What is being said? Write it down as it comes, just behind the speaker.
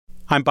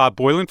I'm Bob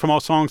Boylan from All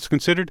Songs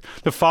Considered.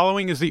 The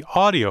following is the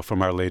audio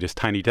from our latest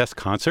Tiny Desk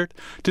concert.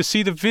 To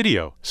see the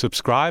video,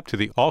 subscribe to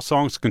the All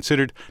Songs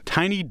Considered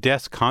Tiny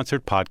Desk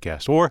Concert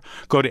podcast or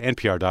go to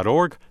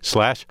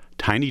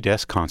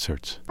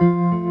npr.org/tinydeskconcerts.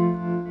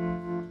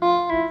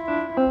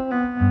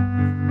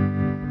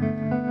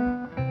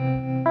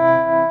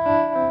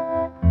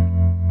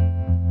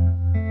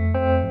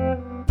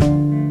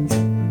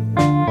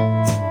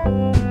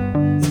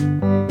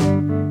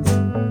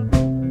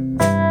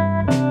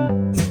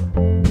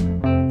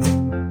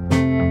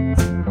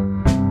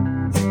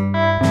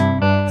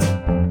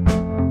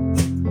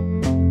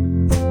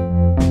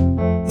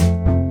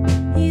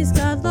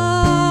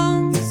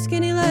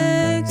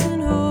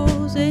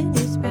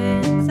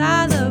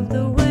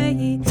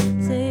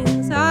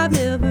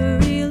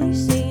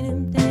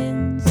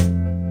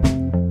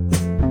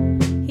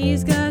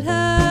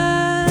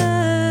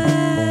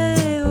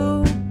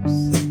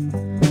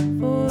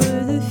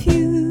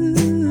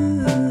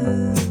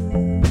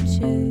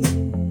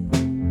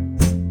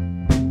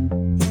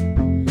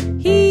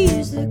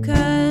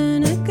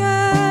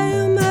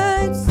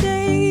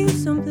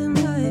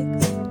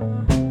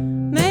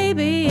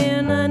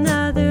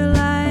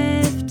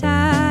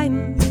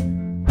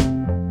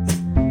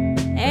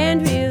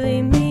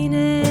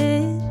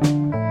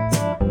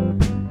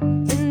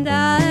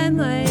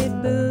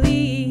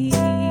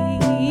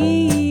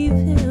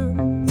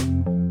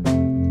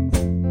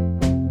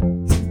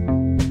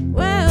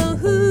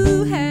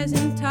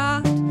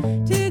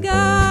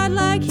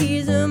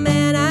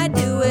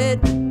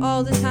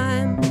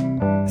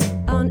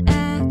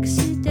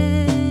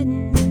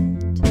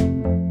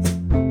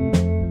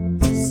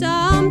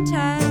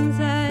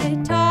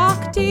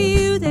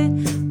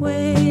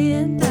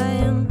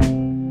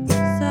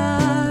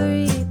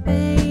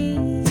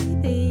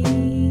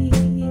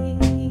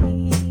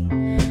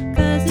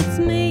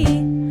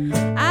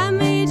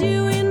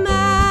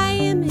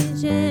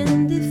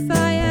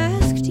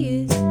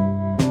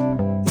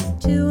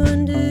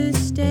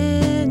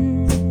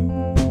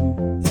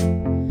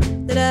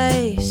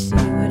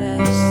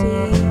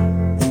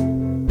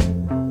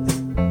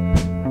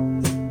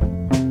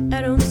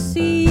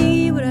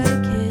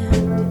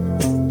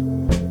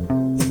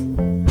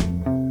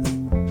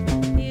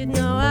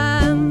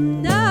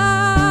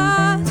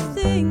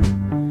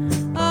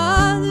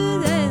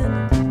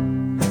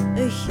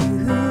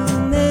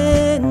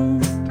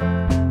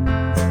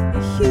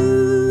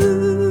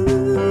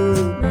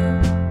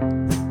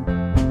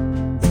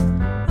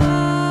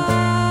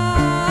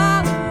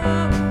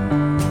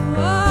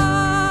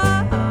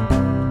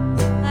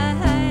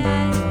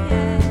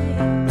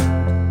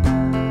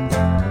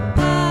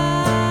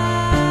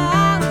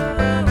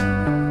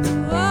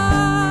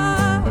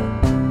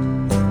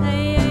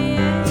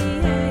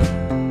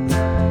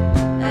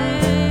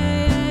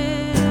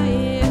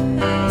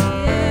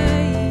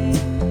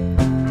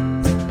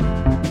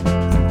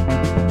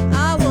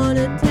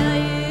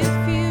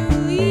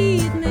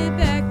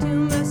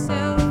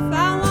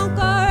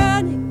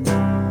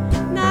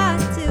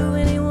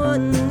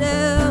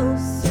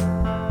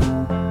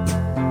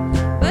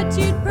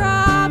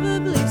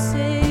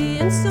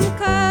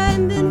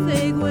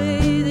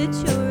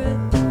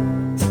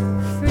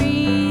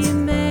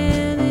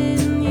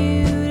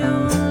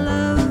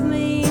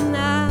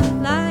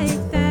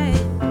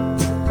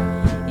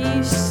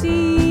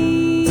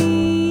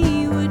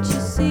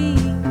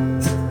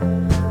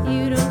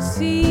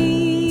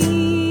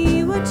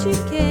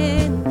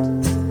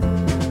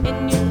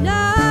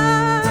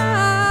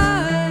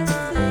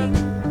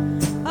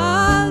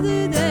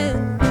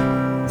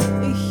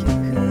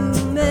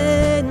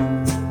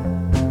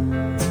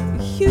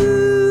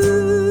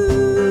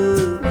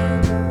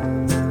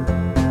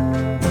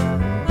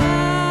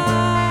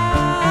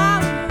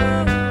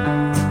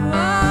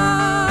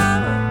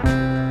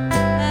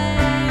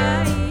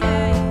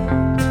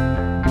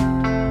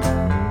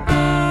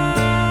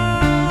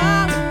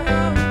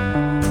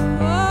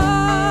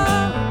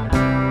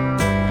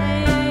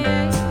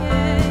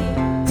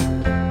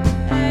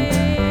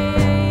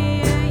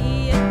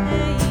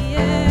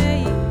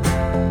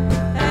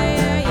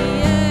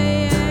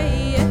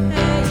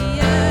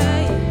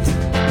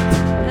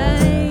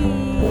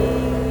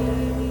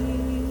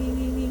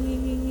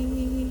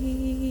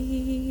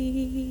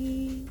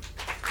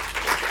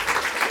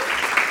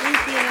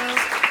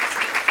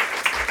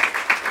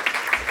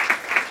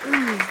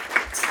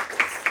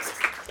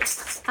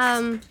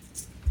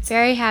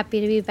 Very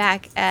happy to be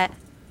back at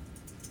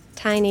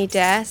Tiny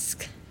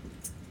Desk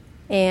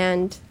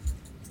and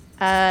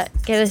get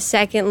a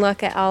second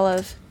look at all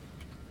of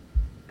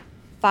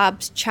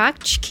Bob's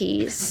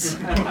tchotchkes.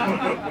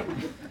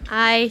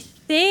 I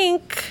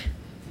think,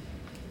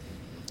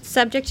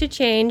 subject to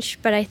change,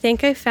 but I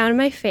think I found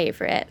my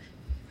favorite.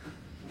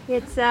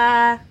 It's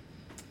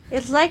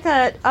like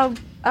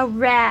a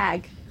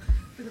rag.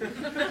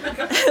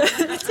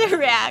 It's a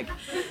rag.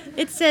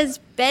 It says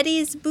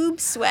Betty's Boob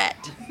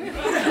Sweat. And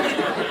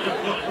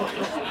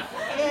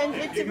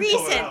it's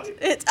recent.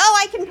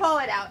 I can pull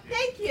it out.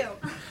 Thank you.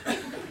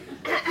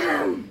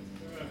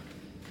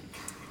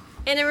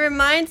 And it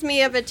reminds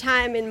me of a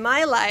time in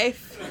my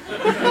life.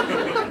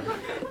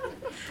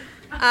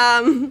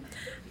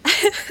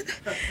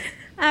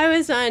 I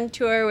was on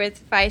tour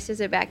with Feist as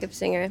a backup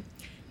singer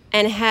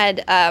and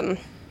had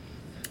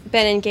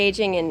been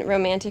engaging in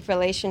romantic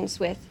relations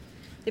with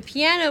the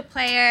piano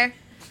player.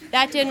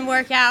 That didn't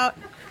work out.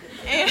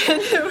 And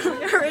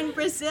we were in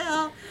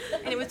Brazil,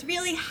 and it was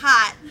really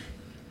hot.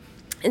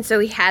 And so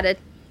he had a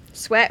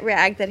sweat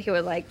rag that he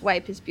would,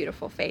 wipe his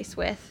beautiful face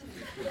with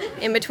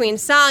in between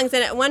songs.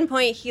 And at one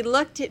point, he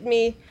looked at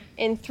me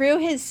and threw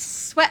his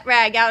sweat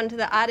rag out into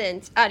the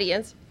audience.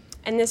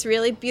 And this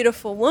really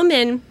beautiful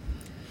woman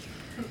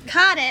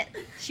caught it.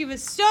 She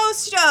was so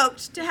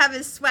stoked to have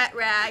his sweat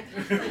rag.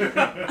 And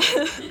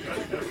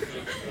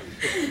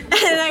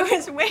I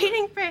was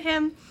waiting for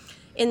him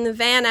in the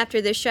van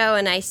after the show,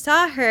 and I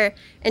saw her,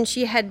 and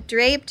she had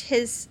draped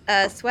his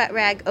sweat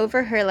rag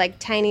over her,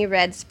 tiny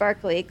red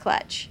sparkly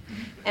clutch.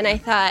 And I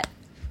thought,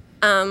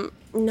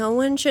 no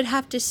one should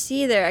have to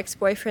see their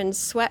ex-boyfriend's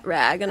sweat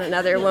rag on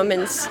another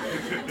woman's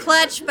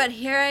clutch, but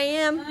here I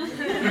am.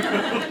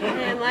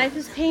 And life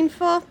is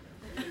painful.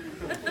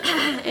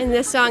 And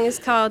this song is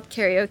called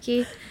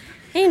Karaoke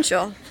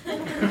Angel.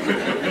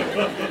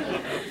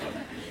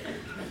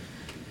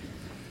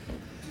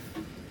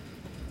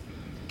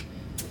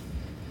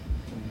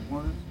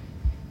 One,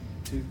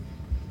 two.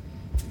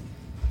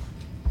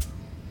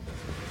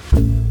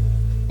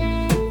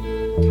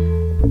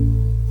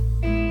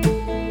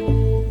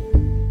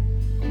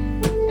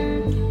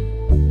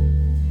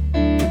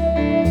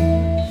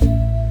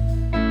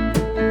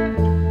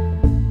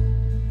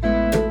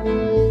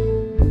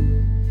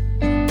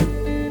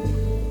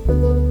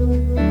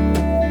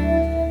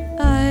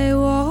 I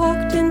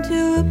walked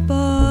into a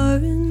bar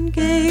and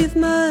gave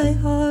my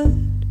heart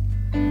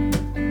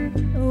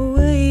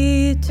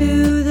away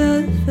to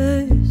the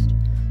first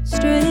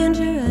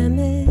stranger I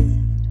met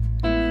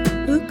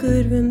who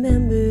could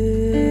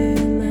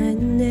remember my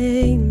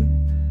name.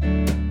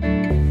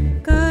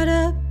 Got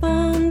up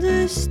on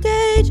the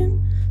stage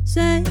and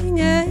sang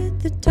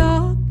at the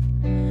top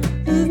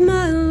of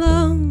my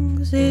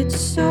lungs. It's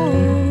so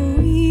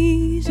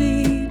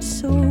easy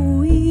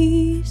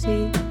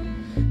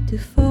to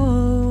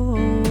fall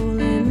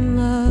in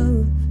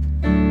love.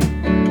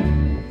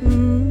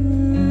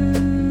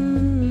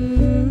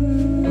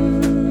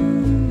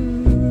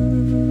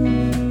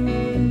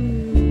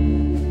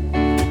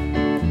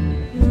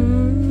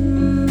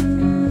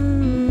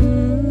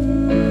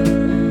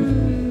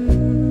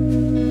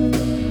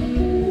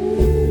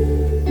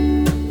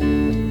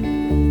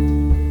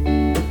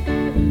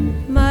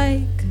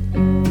 Mike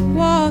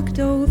walked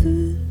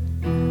over.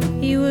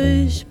 He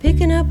was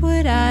picking up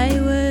what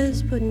I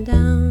was putting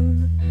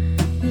down.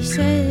 He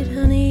said,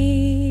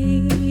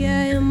 honey,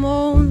 I am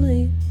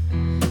only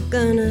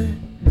gonna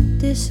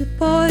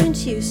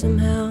disappoint you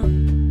somehow.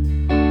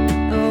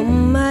 Oh,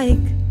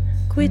 Mike,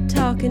 quit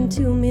talking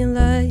to me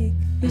like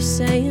you're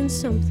saying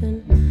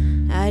something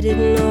I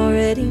didn't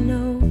already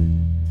know.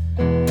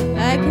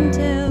 I can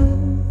tell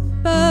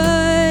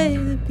by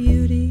the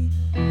beauty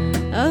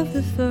of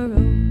the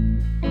furrow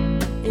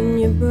in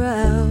your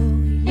brow.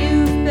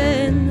 You've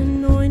been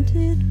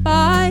anointed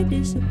by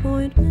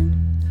disappointment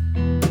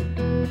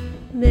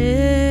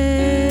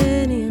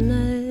many a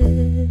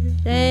night,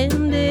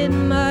 and it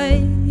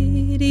might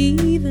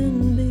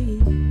even be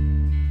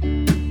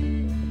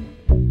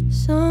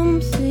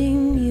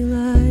something you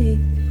like.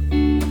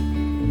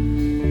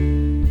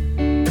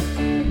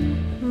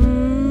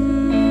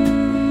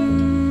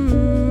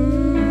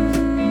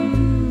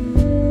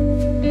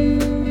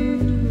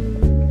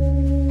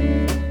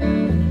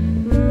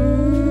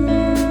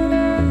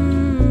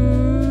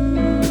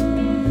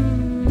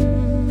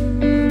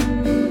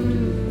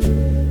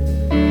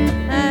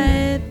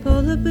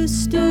 A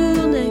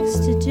stool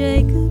next to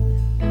Jacob.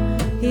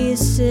 He's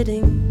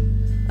sitting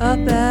up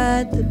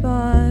at the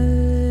bar.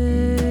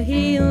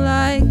 He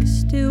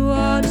likes to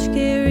watch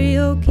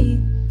karaoke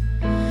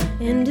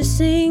and to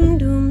sing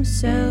to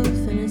himself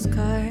in his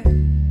car.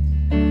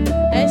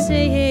 I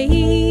say,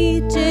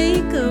 hey,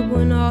 Jacob,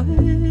 when are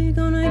you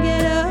gonna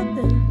get up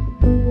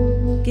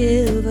and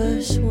give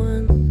us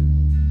one?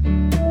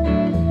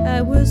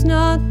 I was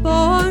not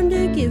born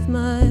to give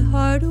my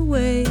heart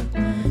away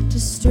to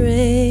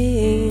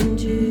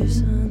strangers,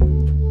 son.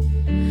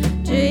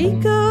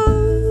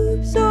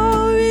 Jacob's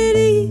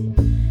already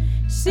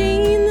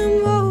seen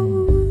the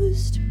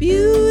most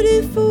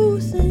beautiful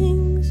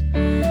things,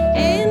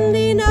 and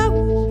he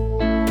knows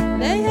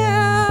they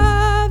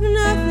have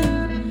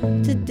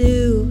nothing to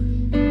do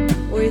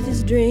with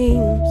his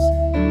dreams.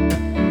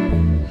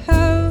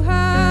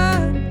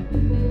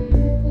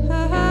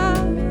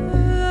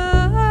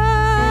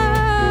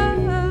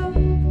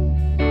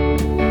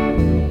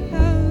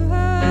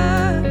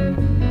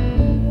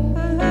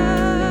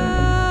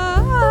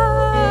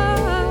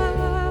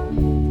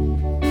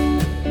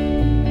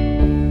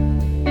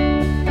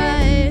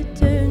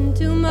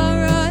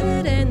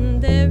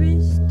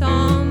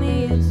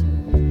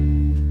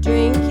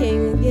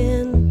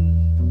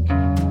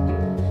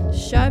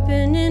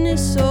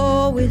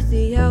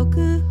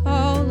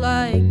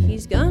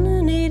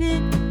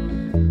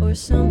 or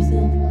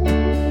something.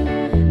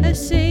 I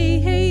say,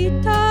 hey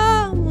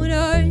Tom, what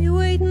are you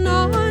waiting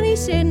on? He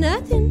said,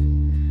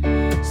 nothing,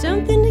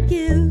 something to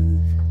give.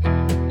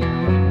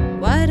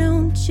 Why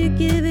don't you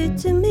give it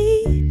to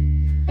me?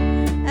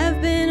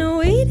 I've been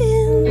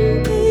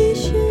waiting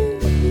patiently.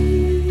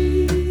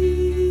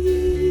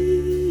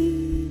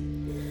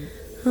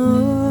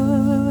 Oh,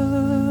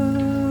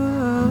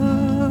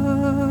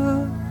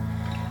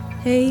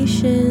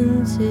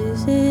 patience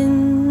is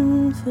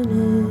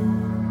infinite.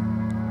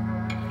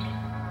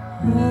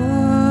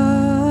 Oh,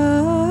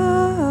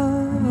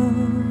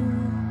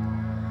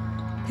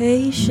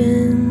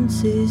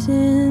 patience is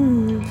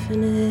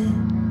infinite.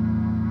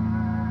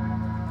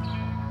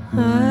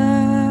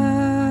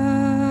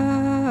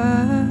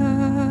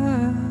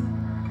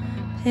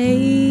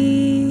 Patience.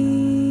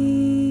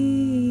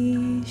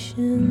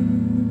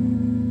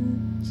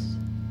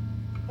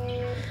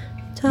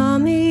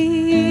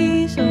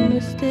 Tommy's on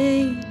the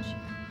stage,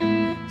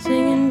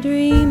 singing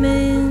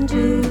Dreaming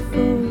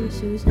for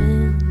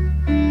Suzanne.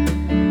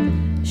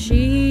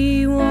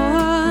 She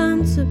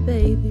wants a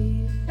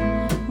baby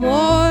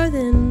more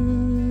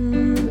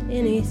than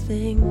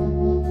anything.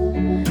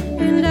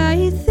 And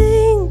I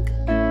think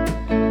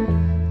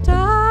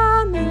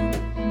Tommy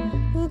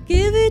will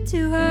give it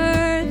to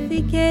her if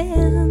he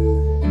can.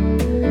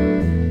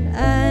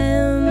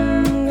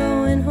 I'm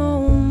going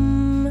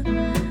home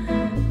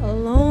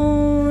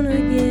alone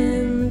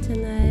again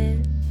tonight.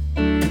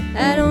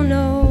 I don't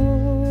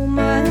know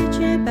much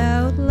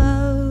about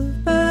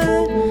love,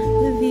 but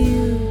the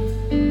view,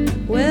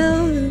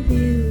 well, the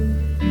view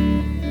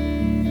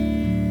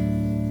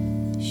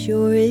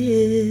sure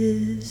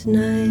is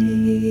nice.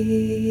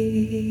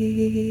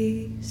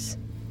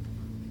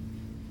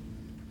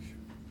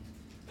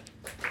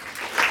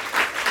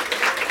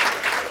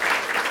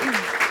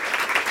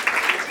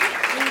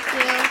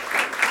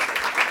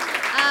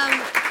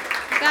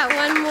 Got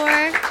one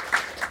more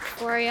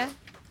for you.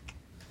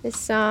 This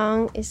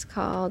song is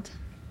called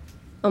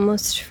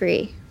Almost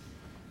Free.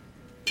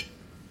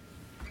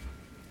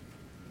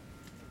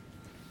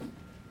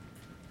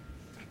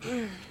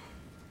 And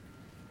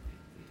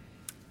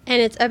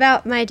it's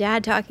about my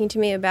dad talking to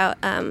me about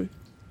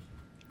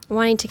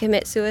wanting to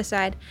commit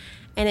suicide.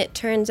 And it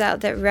turns out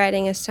that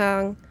writing a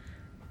song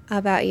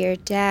about your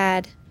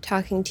dad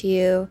talking to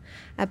you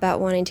about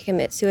wanting to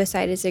commit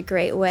suicide is a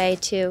great way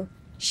to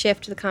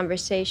shift the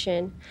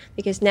conversation,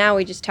 because now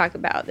we just talk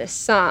about this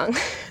song.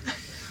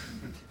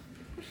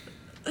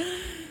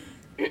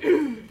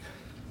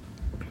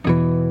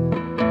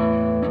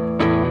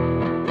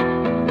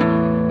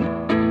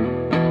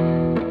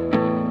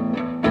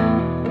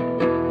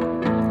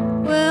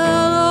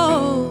 Well,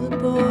 all the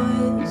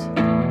boys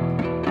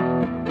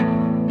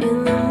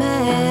in the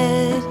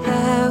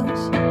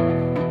madhouse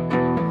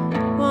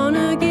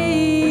wanna get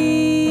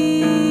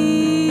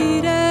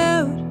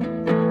out.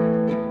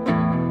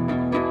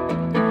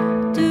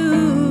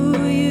 Do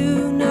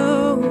you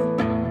know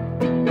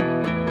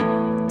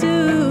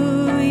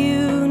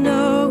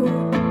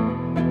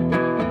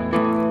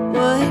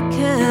what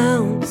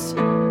counts?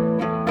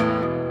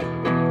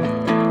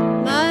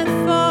 My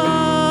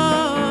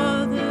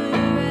father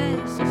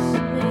asks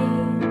me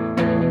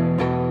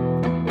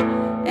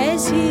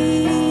as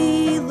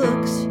he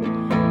looks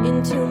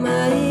into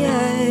my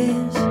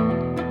eyes,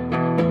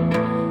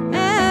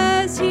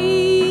 as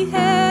he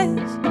has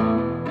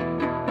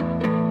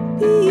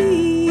before.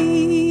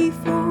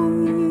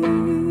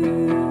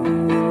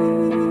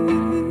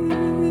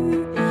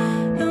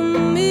 A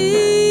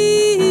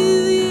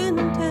million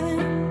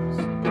times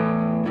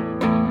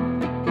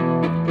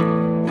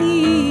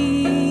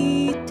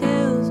he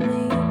tells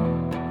me,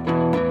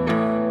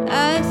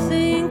 I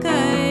think I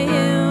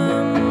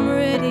am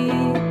ready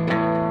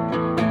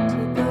to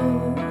go.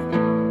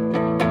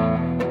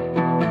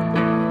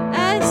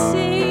 I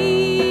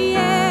say,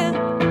 yeah,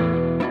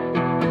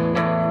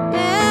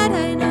 Dad, I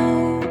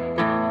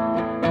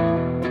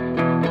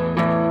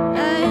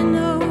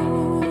know,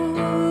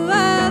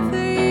 I've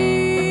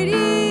heard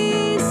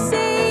you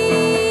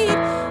say it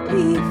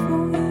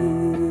before.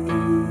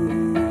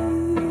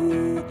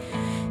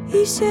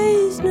 He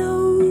says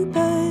no,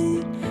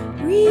 but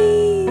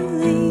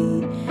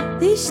really,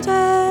 this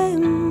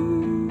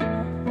time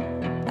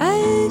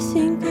I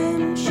think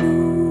I'm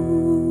sure.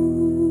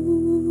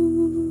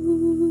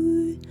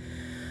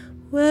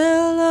 Well,